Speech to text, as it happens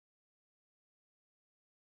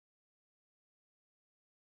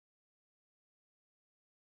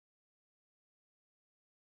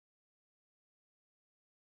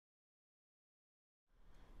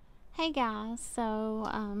Hey guys, so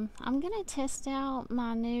I'm gonna test out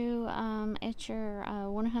my new Etcher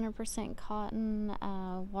 100% cotton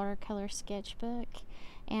watercolor sketchbook,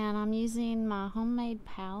 and I'm using my homemade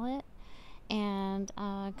palette and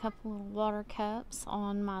a couple of water cups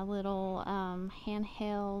on my little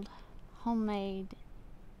handheld homemade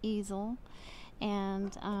easel,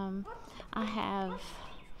 and I have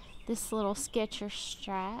this little Sketcher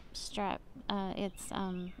strap. It's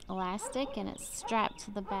elastic and it's strapped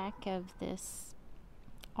to the back of this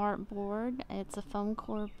art board. It's a foam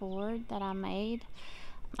core board that I made.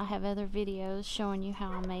 I have other videos showing you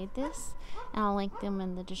how I made this, and I'll link them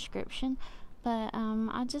in the description. But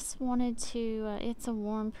I just wanted to, it's a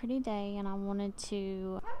warm, pretty day, and I wanted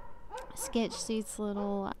to sketch these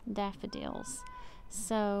little daffodils.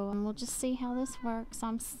 So we'll just see how this works.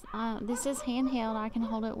 This is handheld. I can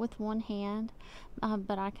hold it with one hand,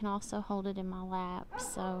 but I can also hold it in my lap.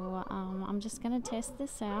 So I'm just going to test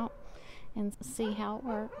this out and see how it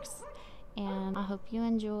works. And I hope you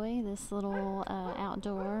enjoy this little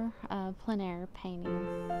outdoor plein air painting.